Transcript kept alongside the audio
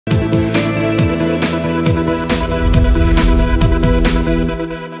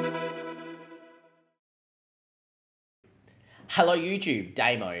Hello YouTube,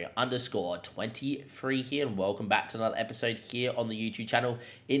 Damo_23 here, and welcome back to another episode here on the YouTube channel.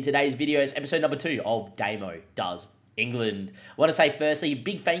 In today's video, it's episode number 2 of Damo Does England. I want to say firstly,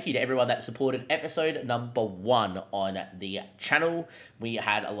 big thank you to everyone that supported episode number 1 on the channel. We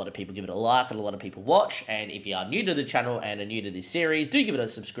had a lot of people give it a like and a lot of people watch, and if you are new to the channel and are new to this series, do give it a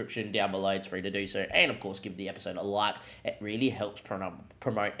subscription down below. It's free to do so, and of course give the episode a like. It really helps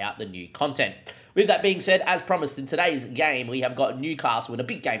promote out the new content. With that being said, as promised, in today's game, we have got Newcastle in a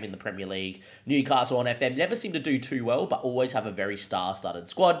big game in the Premier League. Newcastle on FM never seem to do too well, but always have a very star-studded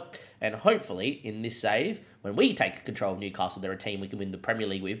squad. And hopefully, in this save, when we take control of Newcastle, they're a team we can win the Premier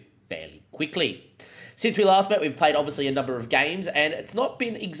League with fairly quickly. Since we last met, we've played obviously a number of games, and it's not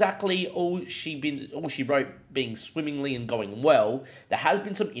been exactly all she wrote being swimmingly and going well. There has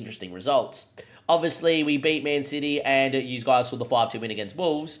been some interesting results. Obviously, we beat Man City, and you guys saw the 5-2 win against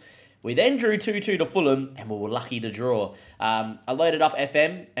Wolves. We then drew 2-2 to Fulham, and we were lucky to draw. I loaded up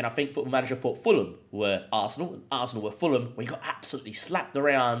FM, and I think Football Manager thought Fulham were Arsenal, and Arsenal were Fulham. We got absolutely slapped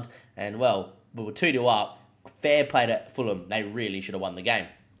around, and, well, we were 2-2 up. Fair play to Fulham. They really should have won the game.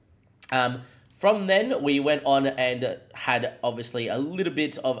 From then, we went on and had, obviously, a little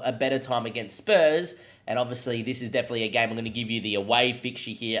bit of a better time against Spurs, and obviously, this is definitely a game I'm going to give you the away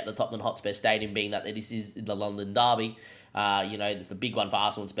fixture here at the Tottenham Hotspur Stadium, being that this is the London derby. You know, it's the big one for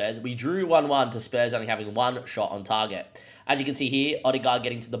Arsenal and Spurs. We drew 1-1 to Spurs only having one shot on target. As you can see here, Odegaard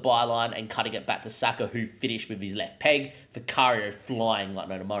getting to the byline and cutting it back to Saka, who finished with his left peg. Vicario flying like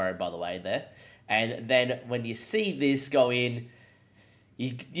no tomorrow, by the way, there. And then when you see this go in,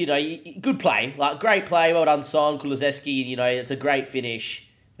 you know, good play. Like, great play, well done, Son, Kulusevski, you know, it's a great finish.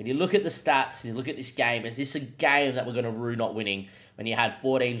 When you look at the stats and you look at this game, is this a game that we're going to rue not winning? When you had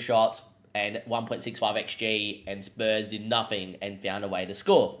 14 shots and 1.65 XG, and Spurs did nothing and found a way to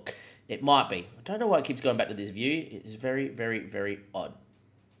score. It might be. I don't know why it keeps going back to this view. It is very, very, very odd.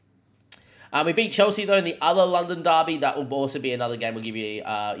 We beat Chelsea, though, in the other London derby. That will also be another game we'll give you,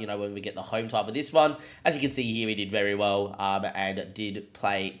 you know, when we get the home time of this one. As you can see here, we did very well and did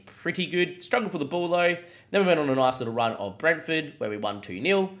play pretty good. Struggled for the ball, though. Then we went on a nice little run of Brentford, where we won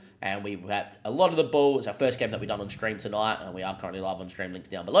 2-0. And we had a lot of the ball. It's our first game that we've done on stream tonight, and we are currently live on stream, links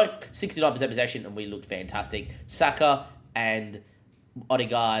down below. 69% possession, and we looked fantastic. Saka and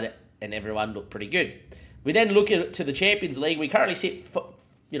Odegaard and everyone looked pretty good. We then look to the Champions League. We currently sit,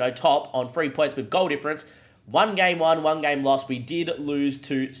 you know, top on 3 points with goal difference. 1 game won, 1 game lost. We did lose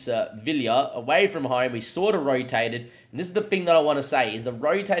to Sevilla away from home. We sort of rotated. And this is the thing that I want to say, is the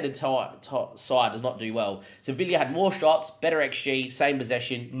rotated side does not do well. Sevilla had more shots, better XG, same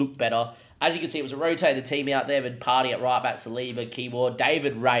possession, looked better. As you can see, it was a rotated team out there with Party at right back, Saliba, keyboard,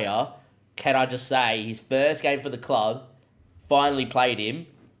 David Raya. Can I just say, his first game for the club, finally played him.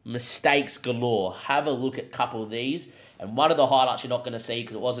 Mistakes galore. Have a look at a couple of these. And one of the highlights you're not going to see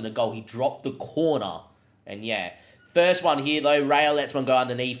because it wasn't a goal. He dropped the corner. And yeah, first one here though, Raya lets one go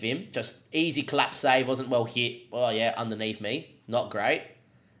underneath him. Just easy collapse save, wasn't well hit. Oh yeah, underneath me. Not great.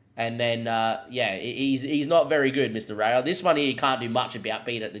 And then, yeah, he's not very good, Mr. Raya. This one here, you can't do much about,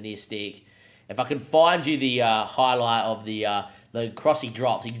 beat at the near stick. If I can find you the highlight of the cross he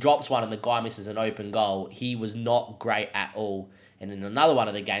drops one and the guy misses an open goal. He was not great at all. And in another one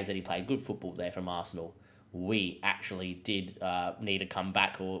of the games that he played, good football there from Arsenal, we actually did need to come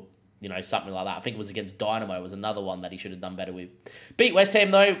back, or, you know, something like that. I think it was against Dynamo. It was another one that he should have done better with. Beat West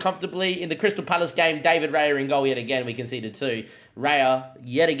Ham, though, comfortably. In the Crystal Palace game, David Raya in goal yet again. We conceded 2. Raya,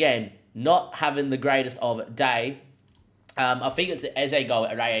 yet again, not having the greatest of day. I think it's the Eze goal.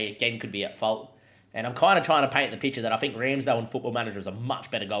 Raya, again, could be at fault. And I'm kind of trying to paint the picture that I think Ramsdale and Football Manager is a much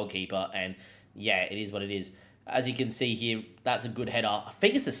better goalkeeper. And, yeah, it is what it is. As you can see here, that's a good header. I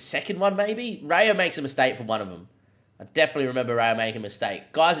think it's the second one, maybe. Raya makes a mistake for one of them. I definitely remember Raya making a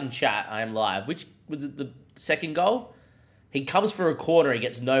mistake. Guys in chat, I am live. Which was it, the second goal? He comes for a corner. He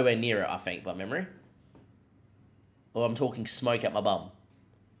gets nowhere near it, I think, by memory. Or I'm talking smoke at my bum.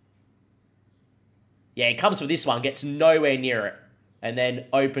 Yeah, he comes for this one, gets nowhere near it. And then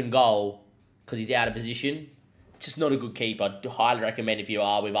open goal because he's out of position. Just not a good keeper. Highly recommend if you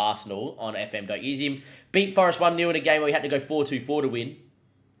are with Arsenal on FM, don't use him. Beat Forest 1-0 in a game where we had to go 4-2-4 to win,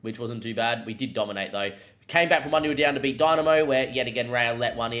 which wasn't too bad. We did dominate, though. We came back from 1-0 down to beat Dynamo, where, yet again, Rail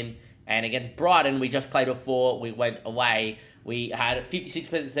let one in. And against Brighton, we just played before. We went away. We had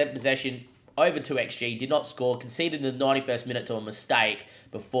 56% possession, over 2 XG, did not score, conceded in the 91st minute to a mistake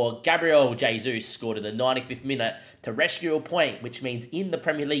before Gabriel Jesus scored in the 95th minute to rescue a point, which means in the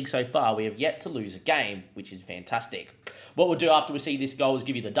Premier League so far, we have yet to lose a game, which is fantastic. What we'll do after we see this goal is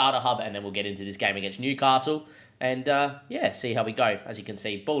give you the data hub, and then we'll get into this game against Newcastle, and yeah, see how we go. As you can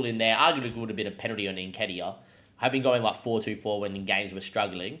see, ball in there, arguably would have been a penalty on Nketiah. I've been going like 4-2-4 when in games we're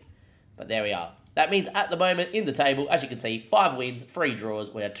struggling. But there we are. That means at the moment in the table, as you can see, 5 wins, 3 draws.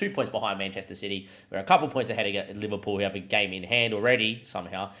 We are 2 points behind Manchester City. We're a couple points ahead of Liverpool, who have a game in hand already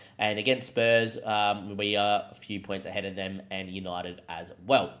somehow. And against Spurs, we are a few points ahead of them, and United as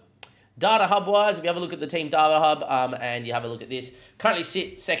well. Data Hub wise, if you have a look at the team Data Hub and you have a look at this, currently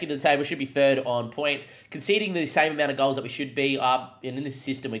sit second to the table, should be third on points, conceding the same amount of goals that we should be. And in this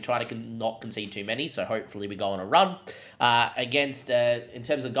system, we try to not concede too many, so hopefully we go on a run. In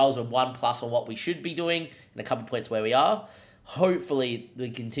terms of goals, we're 1+ on what we should be doing, and a couple points where we are. Hopefully,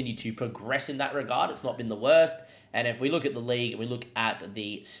 we continue to progress in that regard. It's not been the worst. And if we look at the league, we look at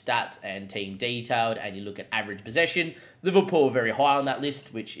the stats and team detailed, and you look at average possession, Liverpool are very high on that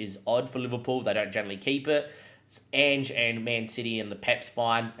list, which is odd for Liverpool. They don't generally keep it. Ange and Man City and the Pep's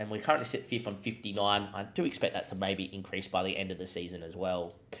fine, and we currently sit 5th on 59. I do expect that to maybe increase by the end of the season as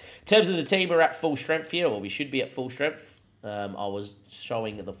well. In terms of the team, we're at full strength here, or we should be at full strength. I was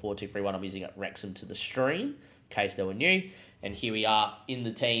showing the 4-2-3-1 I'm using at Wrexham to the stream, in case they were new. And here we are in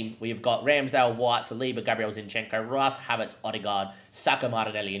the team. We've got Ramsdale, White, Saliba, Gabriel Zinchenko, Rice, Havertz, Odegaard, Saka,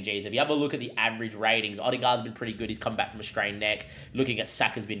 Martinelli, and Jesus. If you have a look at the average ratings, Odegaard's been pretty good. He's come back from a strained neck. Looking at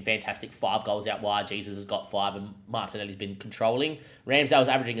Saka's been fantastic. 5 goals out wide. Jesus has got 5, and Martinelli's been controlling. Ramsdale's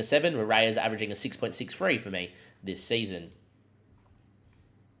averaging a 7. Raya's averaging a 6.63 for me this season.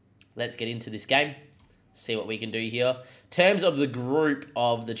 Let's get into this game. See what we can do here. In terms of the group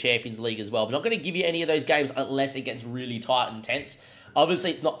of the Champions League as well, we're not going to give you any of those games unless it gets really tight and tense.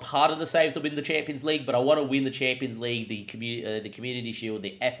 Obviously, it's not part of the save to win the Champions League, but I want to win the Champions League, the Community Shield,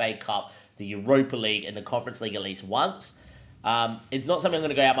 the FA Cup, the Europa League, and the Conference League at least once. It's not something I'm going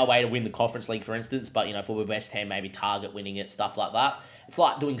to go out my way to win the Conference League, for instance, but, you know, if we're West Ham, maybe target winning it, stuff like that. It's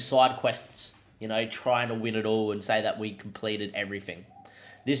like doing side quests, you know, trying to win it all and say that we completed everything.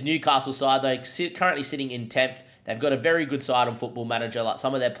 This Newcastle side, though, currently sitting in 10th. They've got a very good side on Football Manager. Like,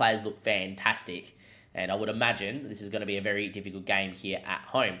 some of their players look fantastic. And I would imagine this is going to be a very difficult game here at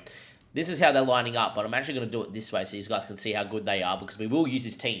home. This is how they're lining up, but I'm actually going to do it this way so you guys can see how good they are, because we will use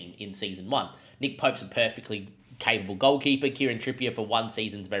this team in Season 1. Nick Pope's a perfectly capable goalkeeper. Kieran Trippier for 1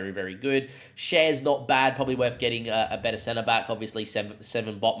 season's very, very good. Cher's not bad, probably worth getting a better centre-back. Obviously,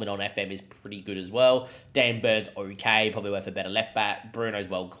 Seven Botman on FM is pretty good as well. Dan Bird's okay, probably worth a better left-back. Bruno's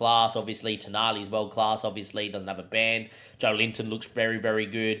world-class, obviously. Tonali's world-class, obviously. Doesn't have a band. Joe Linton looks very, very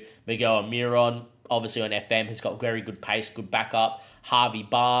good. Miguel Almiron, obviously on FM, has got very good pace, good backup. Harvey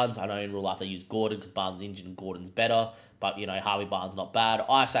Barnes, I know in real life they use Gordon because Barnes is injured and Gordon's better. But, you know, Harvey Barnes not bad.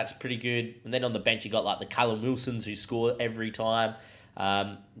 Isaac's pretty good. And then on the bench, you got, like, the Callum Wilsons who score every time.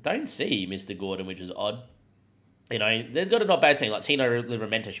 Don't see Mr. Gordon, which is odd. You know, they've got a not bad team. Like, Tino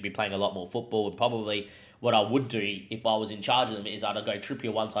Livramento should be playing a lot more football. And probably what I would do if I was in charge of them is I'd go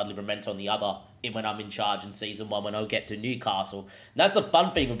Trippier one side, Livramento on the other when I'm in charge in Season 1 when I get to Newcastle. And that's the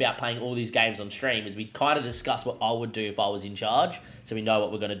fun thing about playing all these games on stream is we kind of discuss what I would do if I was in charge. So we know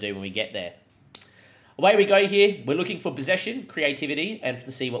what we're going to do when we get there. Away we go here. We're looking for possession, creativity, and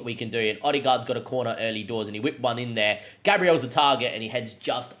to see what we can do. And Odegaard's got a corner early doors, and he whipped one in there. Gabriel's the target, and he heads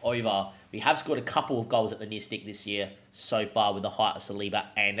just over. We have scored a couple of goals at the near stick this year so far with the height of Saliba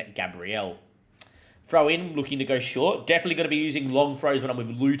and Gabriel. Throw in, looking to go short. Definitely going to be using long throws when I'm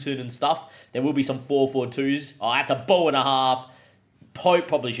with Luton and stuff. There will be some 4-4-2s. Oh, that's a ball and a half. Pope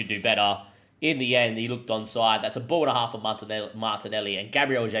probably should do better. In the end, he looked onside. That's a ball and a half for Martinelli. And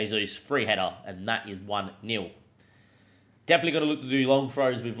Gabriel Jesus, free header. And that is 1-0. Definitely going to look to do long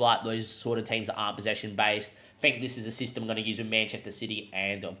throws with like those sort of teams that aren't possession-based. I think this is a system I'm going to use with Manchester City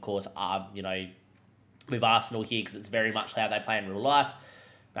and, of course, you know, with Arsenal here because it's very much how they play in real life.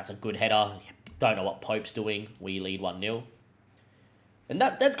 That's a good header. Don't know what Pope's doing. We lead 1-0. And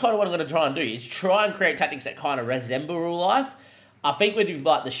that's kind of what I'm going to try and do, is try and create tactics that kind of resemble real life. I think when you've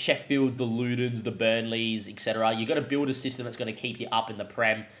like the Sheffields, the Lutons, the Burnleys, etc., you've got to build a system that's going to keep you up in the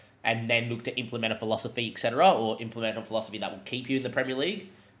Prem and then look to implement a philosophy, etc., or implement a philosophy that will keep you in the Premier League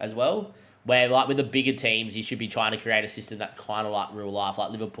as well. Where like with the bigger teams, you should be trying to create a system that kind of like real life. Like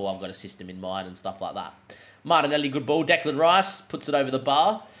Liverpool, I've got a system in mind and stuff like that. Martinelli, good ball. Declan Rice puts it over the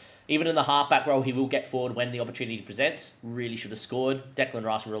bar. Even in the halfback role, he will get forward when the opportunity presents. Really should have scored. Declan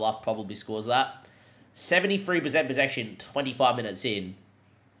Rice in real life probably scores that. 73% possession, 25 minutes in.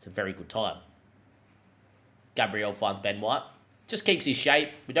 It's a very good time. Gabriel finds Ben White. Just keeps his shape.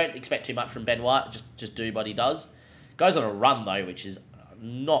 We don't expect too much from Ben White. Just do what he does. Goes on a run, though, which is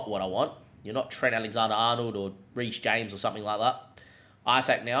not what I want. You're not Trent Alexander-Arnold or Reece James or something like that.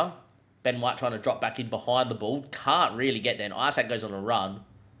 Isaac now. Ben White trying to drop back in behind the ball. Can't really get there. And Isaac goes on a run.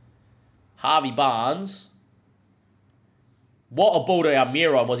 Harvey Barnes What a ball to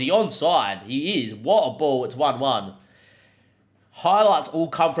Almiron. Was he onside? He is. What a ball. It's 1-1. Highlights all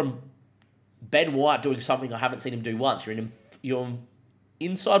come from Ben White doing something I haven't seen him do once. You're an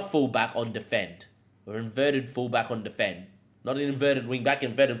inside fullback on defend. Or inverted fullback on defend. Not an inverted wing back,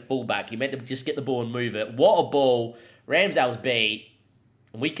 inverted fullback. He meant to just get the ball and move it. What a ball. Ramsdale's beat.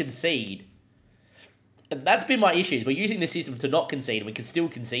 And we concede. And that's been my issues. We're using the system to not concede, and we're still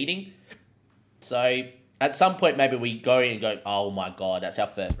conceding. So at some point, maybe we go in and go, oh my God, that's our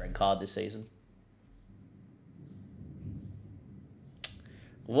first red card this season.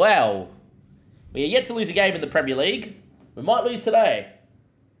 Well, we are yet to lose a game in the Premier League. We might lose today.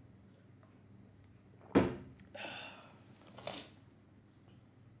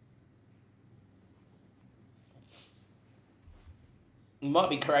 It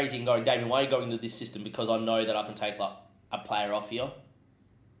might be crazy and going, Damien, why are you going into this system? Because I know that I can take like a player off here. I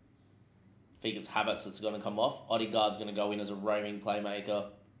think it's Havertz that's going to come off. Odegaard's going to go in as a roaming playmaker.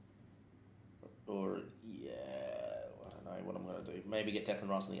 Or, yeah, I don't know what I'm going to do. Maybe get Declan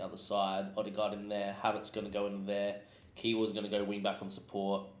Rice on the other side. Odegaard in there. Havertz going to go in there. Kiwa's going to go wing back on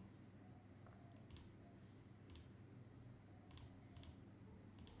support.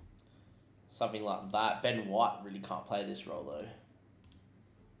 Something like that. Ben White really can't play this role though.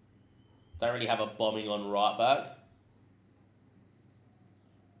 Don't really have a bombing on right back.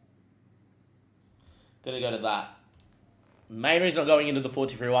 Gonna go to that. Main reason I'm going into the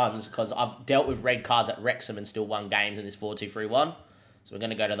 4-2-3-1 is because I've dealt with red cards at Wrexham and still won games in this 4-2-3-1. So we're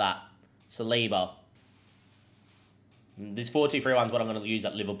gonna go to that. Saliba. This 4-2-3-1 is what I'm gonna use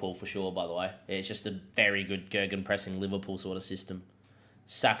at Liverpool for sure, by the way. It's just a very good Gergen pressing Liverpool sort of system.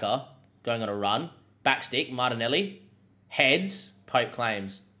 Saka, going on a run. Backstick, Martinelli. Heads, Pope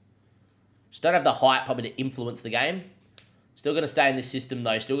claims. Just don't have the height probably to influence the game. Still going to stay in this system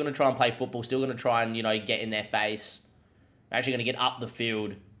though. Still going to try and play football. Still going to try and, you know, get in their face. I'm actually going to get up the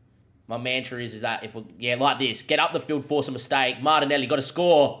field. My mantra is that if we, yeah, like this. Get up the field, force a mistake. Martinelli, got to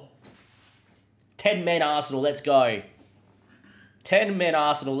score. 10 men Arsenal, let's go. 10 men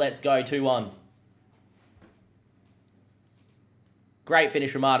Arsenal, let's go. 2-1. Great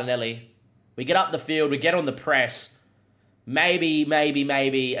finish from Martinelli. We get up the field. We get on the press. Maybe,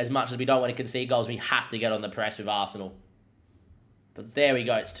 as much as we don't want to concede goals, we have to get on the press with Arsenal. But there we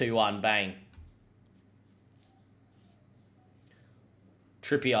go, it's 2-1, bang.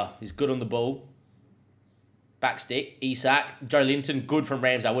 Trippier is good on the ball. Backstick, Isak, Joe Linton, good from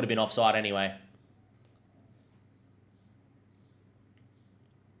Ramsdale, would have been offside anyway.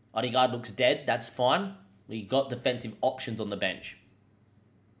 Odegaard looks dead, that's fine. We got defensive options on the bench.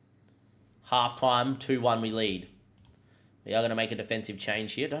 Half-time, 2-1 we lead. We are going to make a defensive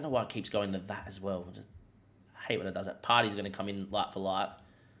change here. Don't know why it keeps going to that as well. I hate when it does that. Party's going to come in light for light. I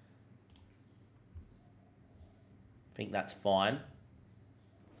think that's fine.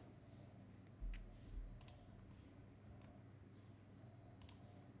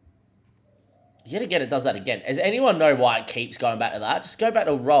 Yet again, it does that again. Does anyone know why it keeps going back to that? Just go back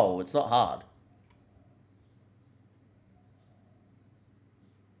to roll. It's not hard.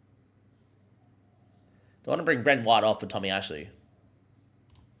 Do I want to bring Ben White off for Tommy Ashley?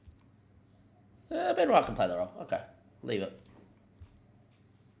 Ben White can play the role. Okay, leave it.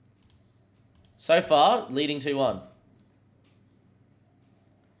 So far, leading 2-1.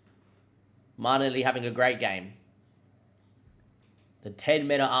 Martinelli having a great game. The 10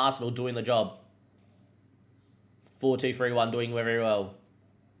 men at Arsenal doing the job. 4-2-3-1 doing very well.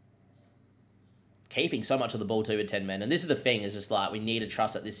 Keeping so much of the ball too with 10 men. And this is the thing, is just like, we need to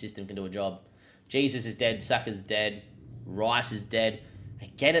trust that this system can do a job. Jesus is dead, Saka's dead, Rice is dead.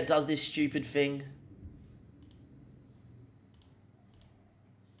 Again, it does this stupid thing.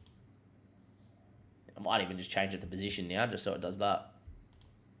 I might even just change it to position now, just so it does that.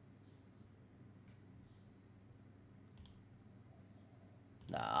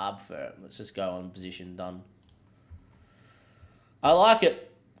 Nah, I prefer it. Let's just go on position, done. I like it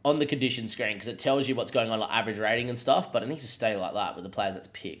on the condition screen because it tells you what's going on, like average rating and stuff, but it needs to stay like that with the players that's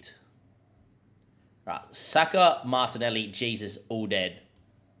picked. Right, Saka, Martinelli, Jesus, all dead.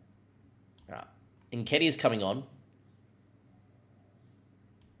 Right, Nketiah's coming on. I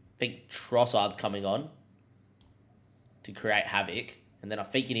think Trossard's coming on to create havoc. And then I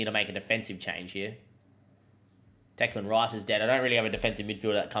think you need to make a defensive change here. Declan Rice is dead. I don't really have a defensive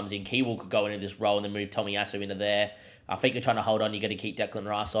midfielder that comes in. Keywell could go into this role and then move Tommy Yasu into there. I think you're trying to hold on. You've got to keep Declan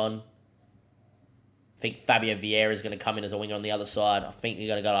Rice on. I think Fabio Vieira is going to come in as a winger on the other side. I think you're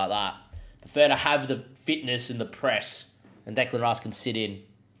going to go like that. Prefer to have the fitness and the press, and Declan Rice can sit in.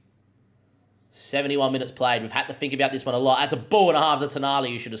 71 minutes played. We've had to think about this one a lot. That's a ball and a half to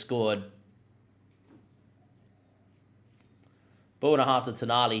Tonali who should have scored. Ball and a half to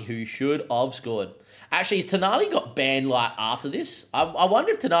Tonali, who should have scored. Actually, has Tonali got banned like after this? I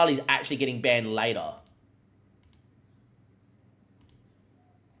wonder if Tonali's actually getting banned later.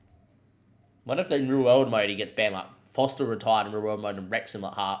 Wonder if in real world mode he gets banned like Foster retired in real world mode and Wrexham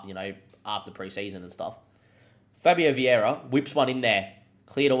at half, after pre-season and stuff. Fabio Vieira whips one in there,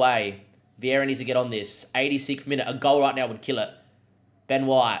 cleared away. Vieira needs to get on this. 86th minute, a goal right now would kill it. Ben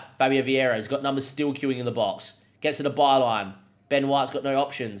White, Fabio Vieira, he's got numbers still queuing in the box. Gets to the byline. Ben White's got no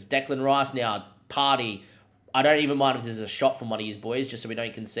options. Declan Rice now, party. I don't even mind if this is a shot from one of his boys, just so we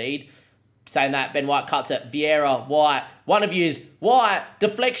don't concede. Saying that, Ben White cuts it. Vieira, White, one of yous, White,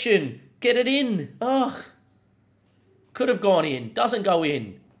 deflection, get it in. Ugh. Could have gone in, doesn't go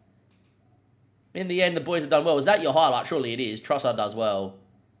in. In the end, the boys have done well. Is that your highlight? Surely it is. Trossard does well.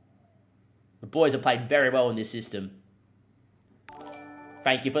 The boys have played very well in this system.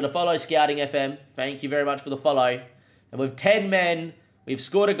 Thank you for the follow, Scouting FM. Thank you very much for the follow. And with 10 men, we've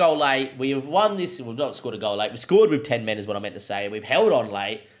scored a goal late. We have won this. We've not scored a goal late. We scored with 10 men is what I meant to say. We've held on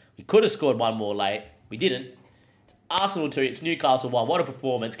late. We could have scored one more late. We didn't. It's Arsenal 2. It's Newcastle 1. What a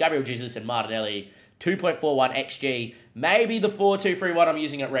performance. Gabriel Jesus and Martinelli. 2.41 XG. Maybe the 4-2-3-1 I'm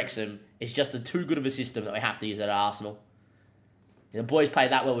using at Wrexham is just too good of a system that we have to use at Arsenal. The boys play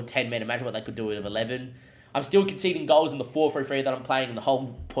that well with 10 men. Imagine what they could do with 11. I'm still conceding goals in the 4-3-3 that I'm playing, and the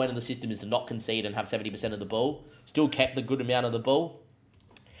whole point of the system is to not concede and have 70% of the ball. Still kept the good amount of the ball.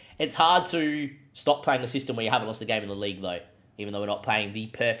 It's hard to stop playing a system where you haven't lost a game in the league, though, even though we're not playing the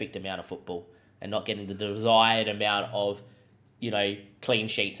perfect amount of football and not getting the desired amount of, clean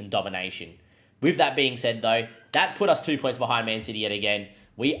sheets and domination. With that being said, though, that's put us 2 points behind Man City yet again.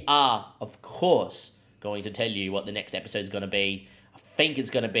 We are, of course, going to tell you what the next episode is going to be. I think it's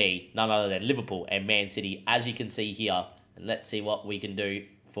going to be none other than Liverpool and Man City, as you can see here. And let's see what we can do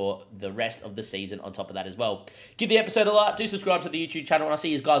for the rest of the season on top of that as well. Give the episode a like, do subscribe to the YouTube channel, and I'll see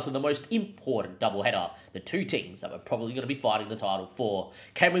you guys for the most important doubleheader. The two teams that we're probably going to be fighting the title for.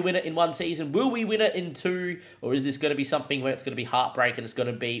 Can we win it in one season? Will we win it in two? Or is this going to be something where it's going to be heartbreak and it's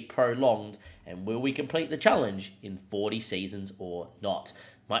going to be prolonged? And will we complete the challenge in 40 seasons or not?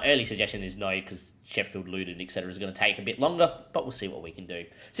 My early suggestion is no, because Sheffield, Luton, etc. is going to take a bit longer, but we'll see what we can do.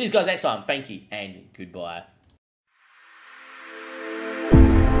 See you guys next time. Thank you and goodbye.